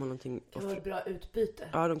kanske de har någonting... Det var ett bra utbyte.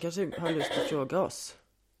 Ja, de kanske har lust att fråga oss.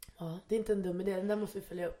 Ja, det är inte en dum idé. Den där måste vi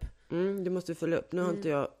följa upp. Det måste vi följa upp. Nu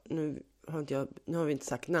har vi inte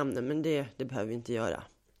sagt namnen, men det behöver vi inte göra.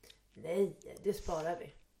 Nej, det sparar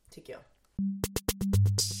vi, tycker jag.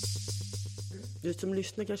 Du som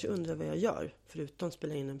lyssnar kanske undrar vad jag gör, förutom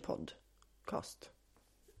spela in en podcast.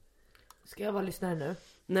 Ska jag vara lyssnare nu?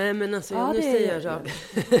 Nej, men alltså, nu säger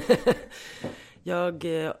jag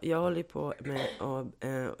jag håller på med och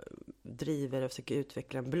driver och försöker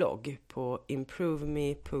utveckla en blogg på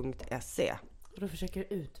improveme.se. Och då försöker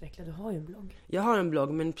du utveckla, du har ju en blogg. Jag har en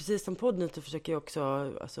blogg, men precis som podden så försöker jag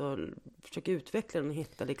också försöka utveckla den och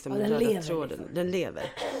hitta liksom den röda tråden. Liksom. Den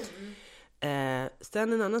lever.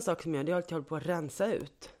 Sen en annan sak som jag håller på att rensa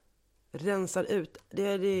ut. Det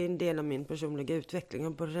är en del av min personliga utveckling. Jag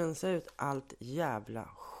håller på att rensa ut allt jävla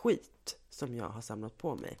skit som jag har samlat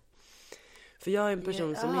på mig. För jag är en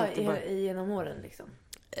person som inte bara... genom åren liksom.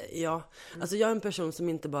 Ja, alltså jag är en person som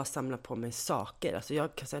inte bara samlar på mig saker. Alltså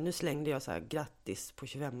jag kan säga, nu slängde jag så här grattis på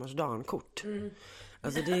 25-årsdagen-kort.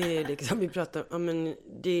 Alltså det är liksom, vi pratar om,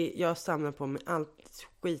 jag samlar på mig allt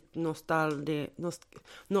skit,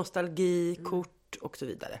 nostalgi, kort och så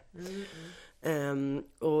vidare.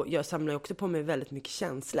 Och jag samlar också på mig väldigt mycket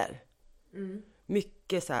känslor.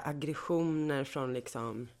 Mycket så här aggressioner från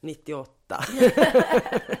liksom 98.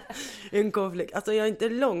 En konflikt. Alltså jag är inte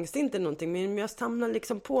långsint eller någonting, men jag samlar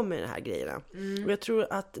liksom på mig de här grejerna. Och jag tror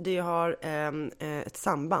att det har ett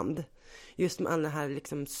samband. Just med alla här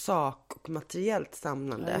liksom sak- och materiellt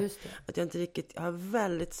samlande. Ja, att jag inte riktigt, jag har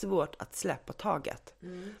väldigt svårt att släppa taget.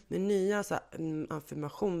 Men nya så här,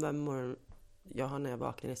 affirmation varje morgon jag har när jag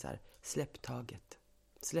vaknar är så här, släpp taget.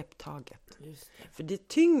 För det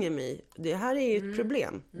tynger mig. Det här är ju ett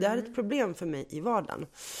problem. Det här är ett problem för mig i vardagen.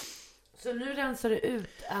 Så nu rensar du ut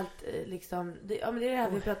allt liksom, men det är det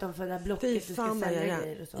här vi pratade om för det här blocket. Fy du ska fan, sälja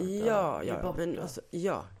grejer och sånt. Ja, men alltså,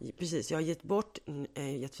 ja, precis. Jag har gett bort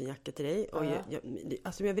en jättefin jacka till dig. Och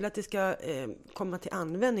jag vill att det ska komma till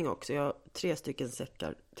användning också. Jag har 3 stycken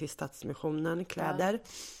säckar till Stadsmissionen, kläder.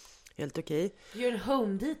 Helt okej. Du gör en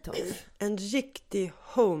home detox. En riktig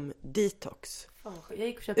home detox. Fan, jag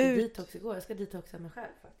gick och köpte detox igår. Jag ska detoxa mig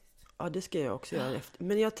själv faktiskt. Ja, det ska jag också göra efter.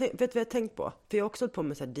 Men vet du vad jag tänkt på? För jag har också hållit på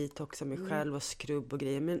med så här detoxa mig själv och skrubb och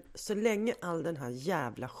grejer. Men så länge all den här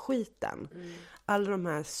jävla skiten, alla de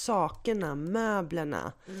här sakerna,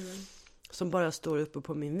 möblerna, som bara står uppe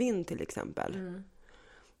på min vind till exempel.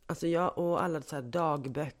 Alltså jag och alla så här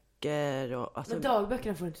dagböcker. Och, alltså, men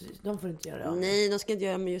dagböckerna får du inte göra. Nej, de ska inte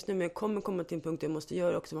göra, men just nu. Men jag kommer komma till en punkt där jag måste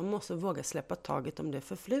göra också. Man måste våga släppa taget om det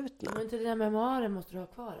förflutna. Men inte dina memoarer måste du ha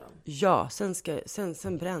kvar dem. Ja,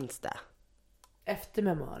 sen bränns det. Efter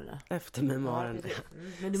memoarerna. Efter memoarerna. Ja,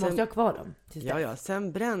 men du måste ha kvar dem. Ja,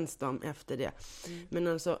 sen bränns de efter det. Men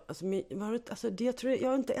alltså det, tror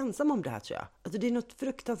jag är inte ensam om det här, tror jag. Alltså det är något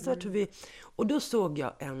fruktansvärt hur vi... Och då såg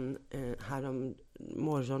jag en här om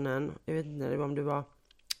morgonen. Jag vet inte om det var...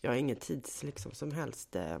 Jag har ingen tids liksom som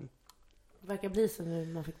helst. Det verkar bli så när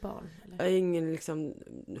man fick barn. Eller? Jag har ingen liksom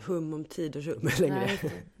hum om tid och rum längre.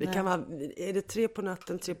 Det kan vara, är det 3 på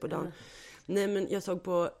natten, 3 på dagen? Nej, men jag såg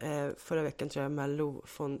på förra veckan, tror jag, Malou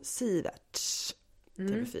von Sieverts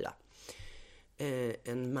TV4.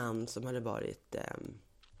 En man som hade varit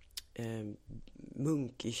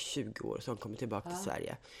munk i 20 år som kom tillbaka till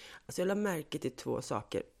Sverige. Alltså jag lade märke till 2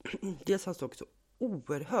 saker. Dels han såg så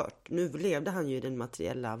oerhört. Nu levde han ju i den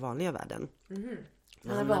materiella vanliga världen.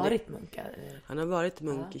 Han har varit munk. Han har varit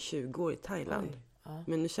munk i 20 år i Thailand.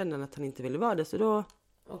 Men nu kände han att han inte ville vara det, så då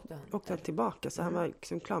åkte han tillbaka. Så han var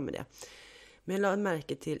liksom klar med det. Men jag lade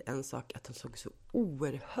märke till en sak, att han såg så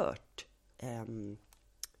oerhört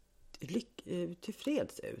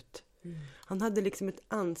tillfreds ut. Han hade liksom ett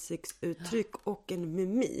ansiktsuttryck och en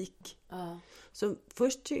mimik. Så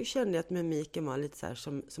först kände jag att mimiken var lite så här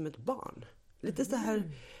som ett barn. Lite så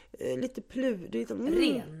här, lite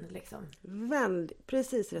ren liksom. Väldigt,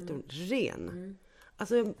 precis rätt ord. Ren.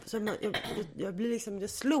 Alltså, jag blir liksom, det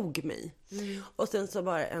slog mig. Och sen så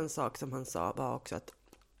var en sak som han sa var också att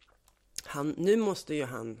nu måste ju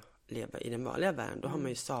han leva i den vanliga världen. Då har man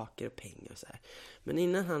ju saker och pengar och så här. Men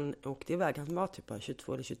innan han åkte iväg, han var typ bara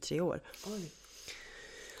 22 eller 23 år. Oj.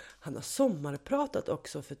 Han har sommarpratat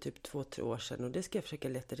också för typ 2-3 år sedan. Och det ska jag försöka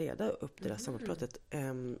leta reda upp, det där sommarpratet.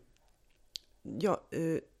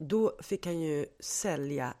 Då fick han ju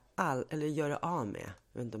sälja eller göra av med,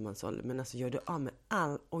 jag vet inte om man sålde, men alltså göra av med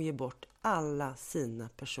och ge bort alla sina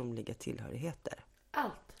personliga tillhörigheter.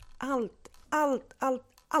 Allt.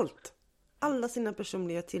 Alla sina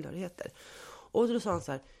personliga tillhörigheter. Och då sa han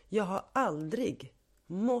så här: jag har aldrig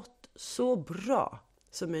mått så bra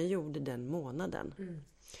som jag gjorde den månaden.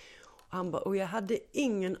 Och han bara, och jag hade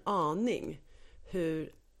ingen aning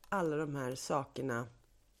hur alla de här sakerna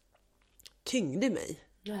tyngde mig.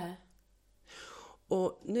 Nej.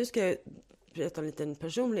 Och nu ska jag berätta en liten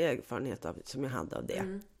personlig erfarenhet som jag hade av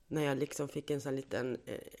det. När jag liksom fick en sån liten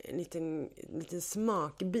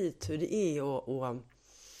smakbit hur det är och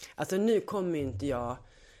alltså nu kommer ju inte jag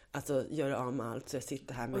göra av med allt, så jag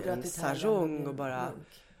sitter här med en sarong och bara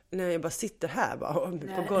när jag bara sitter här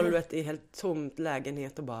på golvet i helt tomt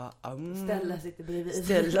lägenhet och bara Stella sitter bredvid.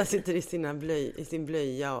 Stella sitter i sin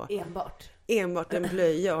blöja och enbart en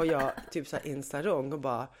blöja och jag typ så här i en sarong och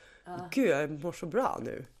bara gud, jag mår så bra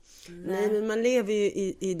nu. Nej, men man lever ju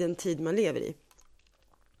i den tid man lever i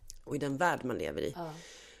och i den värld man lever i.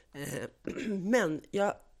 Men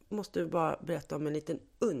jag måste bara berätta om en liten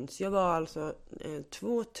uns. Jag var alltså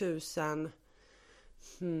 2004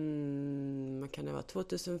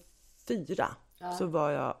 så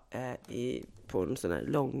var jag på en sån här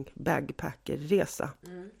lång bagpackerresa.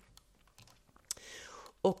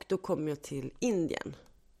 Och då kom jag till Indien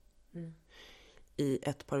i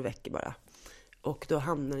ett par veckor bara. Och då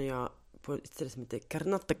hamnade jag på ett ställe som heter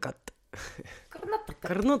Karnataka.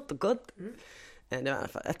 Det var i alla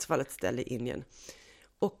fall ett ställe i Indien.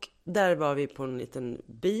 Och där var vi på en liten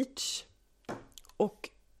beach. Och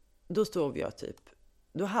då stod jag typ.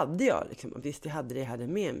 Då hade jag liksom, visst jag hade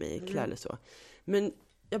med mig kläder så. Men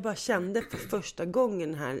jag bara kände för första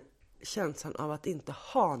gången här känslan av att inte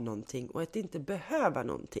ha någonting och att inte behöva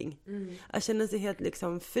någonting. Jag kände sig helt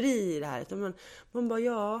liksom fri i det här.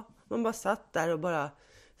 Man bara satt där och bara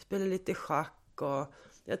spelade lite schack och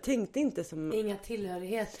Jag tänkte inte som... Inga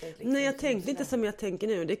tillhörigheter. Liksom, nej, jag tänkte inte som jag tänker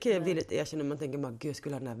nu. Det kan jag villigt erkänna. Man tänker bara, gud, jag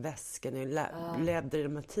skulle ha den här väskan. Jag lävde i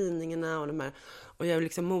de här tidningarna och de här. Och jag är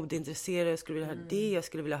liksom modeintresserad. Jag skulle vilja ha det. Jag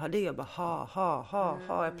skulle vilja ha det. Jag bara,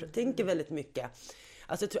 ha. Jag tänker väldigt mycket.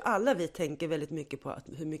 Alltså jag tror alla vi tänker väldigt mycket på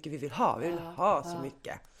hur mycket vi vill ha. Vi vill ha så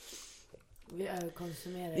mycket. Vi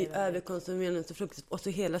överkonsumerar så fruktansvärt. Och så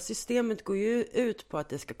hela systemet går ju ut på att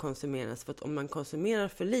det ska konsumeras. För att om man konsumerar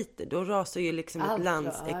för lite, då rasar ju liksom ett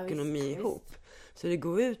lands ekonomi ihop. Så det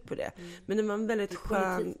går ut på det. Men det var en väldigt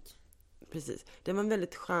skön... Precis. Det var en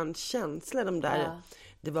väldigt skön känsla de där.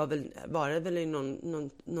 Det var väl i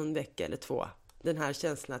någon vecka eller 2. Den här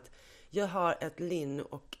känslan att jag har ett linne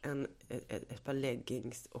och ett par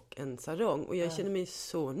leggings och en sarong. Och jag känner mig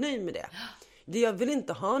så nöjd med det. Jag vill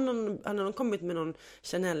inte ha någon... Har någon kommit med någon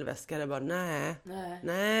Chanel-väska? Jag bara, nej.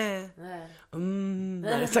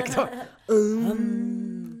 Har jag sagt så?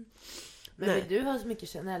 Men vill du ha så mycket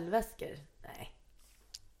Chanel-väskor?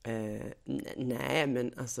 Nej. Nej,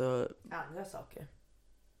 men alltså... Andra saker.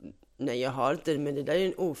 Nej, jag har inte. Men det där är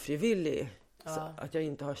en ofrivillig... Så att jag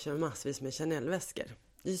inte har massvis med Chanel-väskor.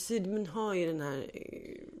 Man har ju den här...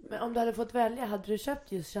 Men om du hade fått välja, hade du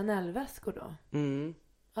köpt just Chanel-väskor då?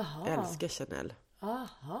 Aha. Älskar Chanel.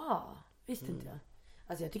 Aha, visste inte jag.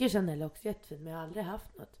 Alltså jag tycker Chanel är också jättefint, men jag har aldrig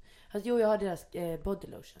haft något. Alltså jag har deras body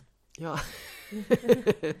lotion. Ja.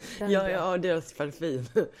 Jag har deras parfym.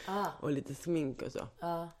 Och lite smink och så.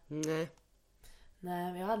 Nej,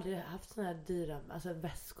 men jag har aldrig haft såna här dyra, alltså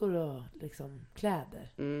väskor och liksom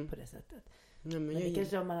kläder på det sättet. Nej, men det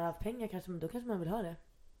kanske om man har haft pengar, då kanske man vill ha det.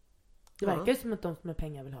 Det verkar ju som att de som har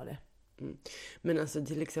pengar vill ha det. Men alltså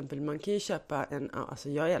till exempel man kan ju köpa alltså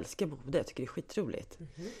jag älskar mode, jag tycker det är skitroligt.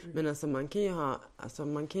 Men alltså man kan ju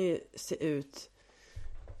man kan ju se ut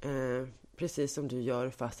precis som du gör,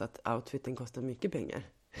 fast att outfiten kostar mycket pengar.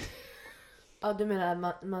 Ja, du menar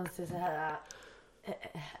att man ser så här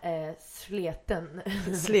sleten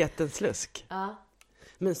slusk. Ja.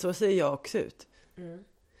 Men så ser jag också ut.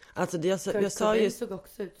 Alltså jag sa ju såg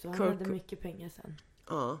också ut så han hade mycket pengar sen.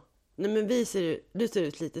 Ja. Nej, men du ser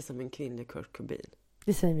ut lite som en kvinnlig Kurt Cobain.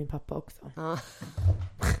 Det säger min pappa också. Ja.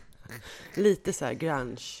 Lite så här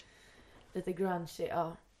grunge. Lite grunge,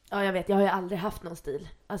 ja. Ja, jag vet. Jag har ju aldrig haft någon stil.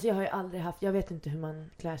 Alltså jag vet inte hur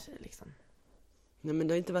man klär sig liksom. Nej, men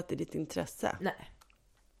det har inte varit i ditt intresse. Nej.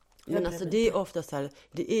 Men alltså det är ofta så här,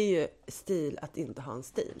 det är ju stil att inte ha en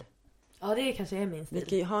stil. Ja, det kanske är min stil. Vi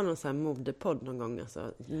kan ju ha någon så här modepodd någon gång,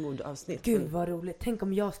 alltså modeavsnitt. Gud vad roligt. Tänk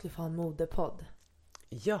om jag skulle få en modepodd.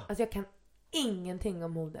 Ja. Alltså jag kan ingenting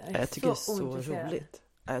om mode. Jag tycker det är så roligt.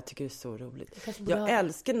 Jag tycker det är så roligt. Jag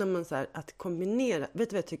älskar när man så här, att kombinera. Vet du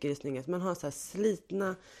vad jag tycker är snyggast? Man har så här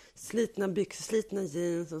slitna byxor, slitna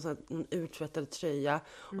jeans och så här, någon urtvättad tröja.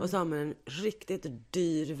 Och så har man en riktigt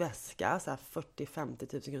dyr väska, så här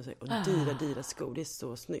 40-50 000 kronor. Och dyra skor. Det är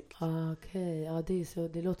så snyggt. Okej. Ja,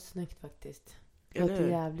 det låter snyggt faktiskt. Det låter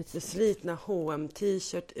jävligt snyggt. Slitna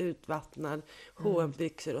H&M-t-shirt, utvattnad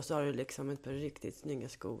H&M-byxor. Och så har du liksom ett par riktigt snygga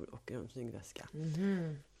skor och en snygg väska.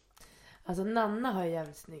 Alltså Nanna har ju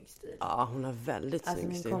jävligt snygg stil. Ja, hon har väldigt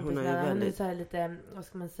snygg stil. Hon är så här lite, vad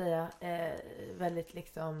ska man säga, väldigt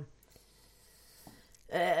liksom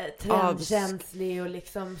trendkänslig och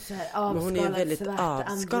liksom så här avskalad. Men hon är väldigt svart,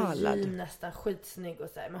 androgyn, nästan skitsnygg och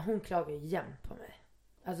så här. Men hon klagar ju jämt på mig.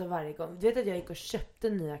 Alltså varje gång. Du vet att jag gick och köpte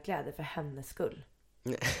nya kläder för hennes skull.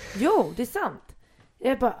 Nej. Jo, det är sant.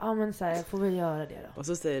 Jag bara, men så här, jag får väl göra det då. Och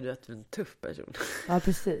så säger du att du är en tuff person. Ja,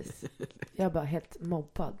 precis. Jag är bara helt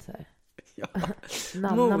mobbad så här. Ja.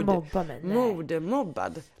 Nanna mobbar mig.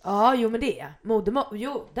 Modemobbad. Ja, jo men det är.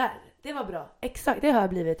 Jo, där. Det var bra. Exakt, det har jag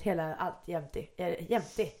blivit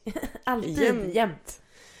jämti. Alltid jämt.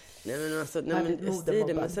 Nej men alltså,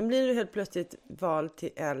 men sen blir du helt plötsligt vald till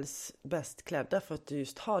Els bäst klädda för att du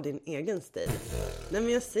just har din egen stil. Nej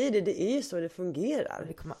men jag säger det är ju så det fungerar.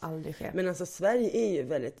 Det kommer aldrig ske. Men alltså Sverige är ju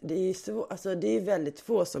väldigt, det är väldigt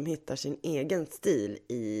få som hittar sin egen stil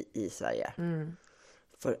i Sverige.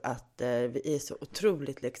 För att vi är så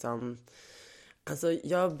otroligt liksom, alltså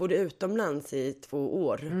jag bodde utomlands i 2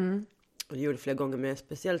 år. Och det gjorde flera gånger, men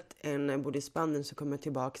speciellt när jag bodde i Spanien så kom jag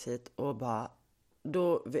tillbaka hit och bara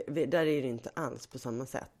där är det inte alls på samma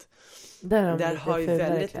sätt. Där har ju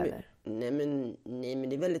väldigt nej men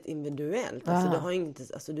det är väldigt individuellt. Alltså det har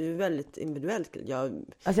inte, alltså det är väldigt individuellt.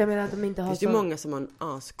 Alltså jag menar att de inte har finns ju många som har en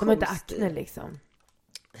askonst. De har inte akne liksom.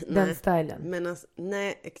 Den stilen. Men alltså,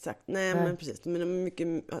 nej exakt. Nej men precis. Men de är mycket,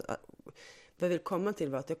 vad jag vill komma till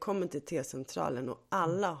var att jag kommer till T-centralen och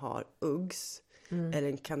alla har Uggs. Eller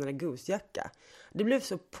en Canada Goose-jacka. Det blev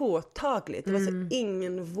så påtagligt. Det var så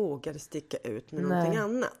ingen vågade sticka ut med någonting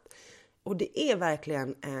annat. Och det är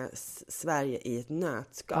verkligen Sverige i ett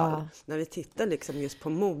nötskal. När vi tittar liksom just på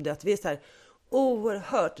mode. Att vi är så här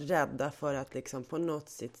oerhört rädda för att liksom på något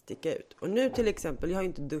sätt sticka ut. Och nu till exempel, jag har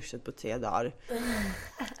inte duschat på 3 dagar.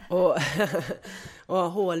 och har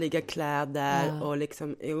håliga kläder. Och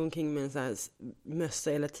liksom är omkring med en sån här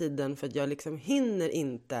mössa hela tiden. För att jag liksom hinner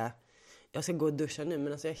inte. Jag ska gå och duscha nu,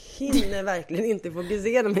 men alltså jag hinner verkligen inte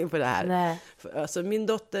fokusera mig på det här. Nej. För, alltså min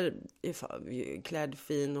dotter är klädd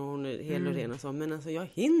fin och hon är hel och ren och så. Men alltså jag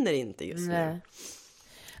hinner inte just nu.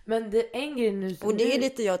 Men det är en grej nu. Och det är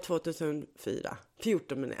lite jag 2004.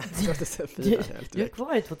 14 men 2004. Du är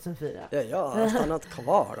kvar i 2004. Ja, jag har stannat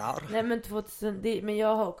kvar där. Nej men 2000, men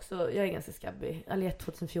jag är ganska skabbig. Eller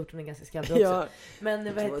 2014 är ganska skabbig också. Ja.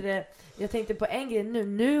 Men vad heter det? Jag tänkte på en grej nu.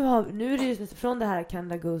 Nu är det ju från det här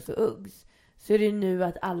Canada Goose och Uggs. Så är det nu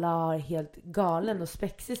att alla har helt galen och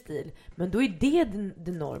spexig stil. Men då är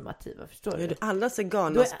det normativa, förstår du? Alla ser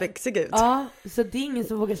galna och spexiga ut. Ja, så det är ingen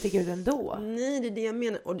som vågar sticka ut ändå. Nej, det är det jag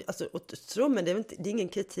menar. Och tro mig, det är ingen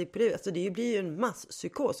kritik på det. Alltså, det blir ju en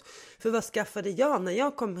masspsykos. För vad skaffade jag när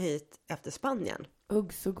jag kom hit efter Spanien?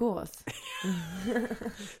 Uggs och gås.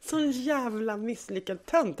 Sån jävla misslyckad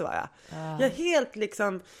tönt var jag. Jag helt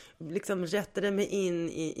liksom rättade mig in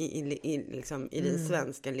i det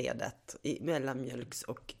svenska ledet. I mellanmjölks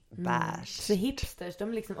och bärs. Så hipsters, de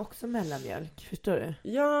är liksom också mellanmjölk. Förstår du?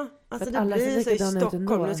 Ja, alltså det blir så i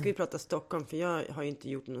Stockholm. Nu ska vi prata Stockholm. För jag har ju inte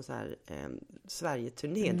gjort någon så här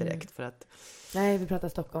Sverige-turné direkt. För att... Nej, vi pratar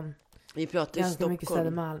Stockholm. Vi pratar ju Stockholm. Mycket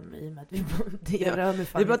Södermalm i och med att vi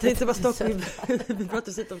vi pratar inte bara Stockholm. Vi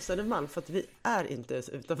pratar lite om Södermalm för att vi är inte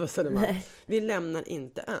utanför Södermalm. Nej. Vi lämnar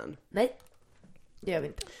inte ön. Nej, det gör vi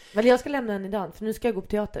inte. Men jag ska lämna ön idag för nu ska jag gå på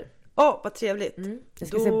teater. Vad trevligt. Jag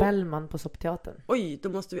ska se Bellman på Soppteatern. Oj, då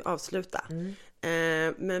måste vi avsluta.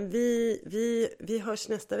 Men vi hörs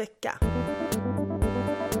nästa vecka.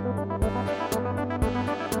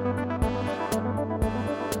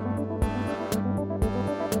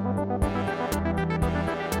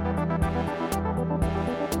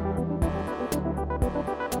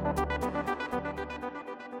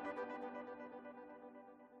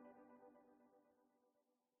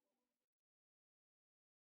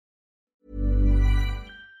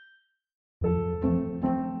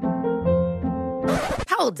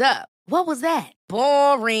 Hold up. What was that?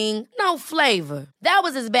 Boring. No flavor. That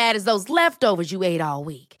was as bad as those leftovers you ate all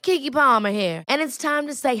week. Keke Palmer here, and it's time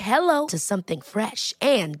to say hello to something fresh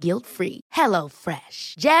and guilt-free. Hello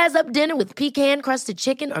Fresh. Jazz up dinner with pecan-crusted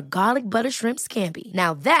chicken or garlic butter shrimp scampi.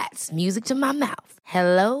 Now that's music to my mouth.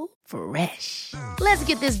 Hello Fresh. Let's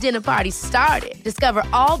get this dinner party started. Discover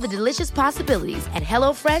all the delicious possibilities at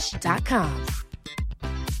hellofresh.com.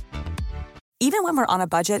 Even when we're on a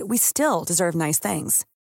budget, we still deserve nice things.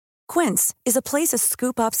 Quince is a place to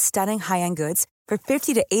scoop up stunning high-end goods for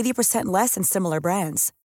 50 to 80% less than similar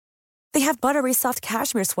brands. They have buttery soft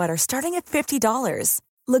cashmere sweaters starting at $50,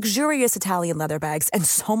 luxurious Italian leather bags, and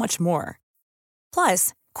so much more.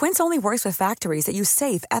 Plus, Quince only works with factories that use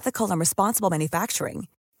safe, ethical, and responsible manufacturing.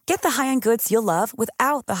 Get the high-end goods you'll love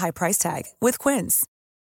without the high price tag with Quince.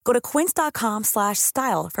 Go to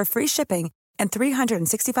quince.com/style for free shipping and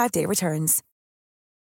 365-day returns.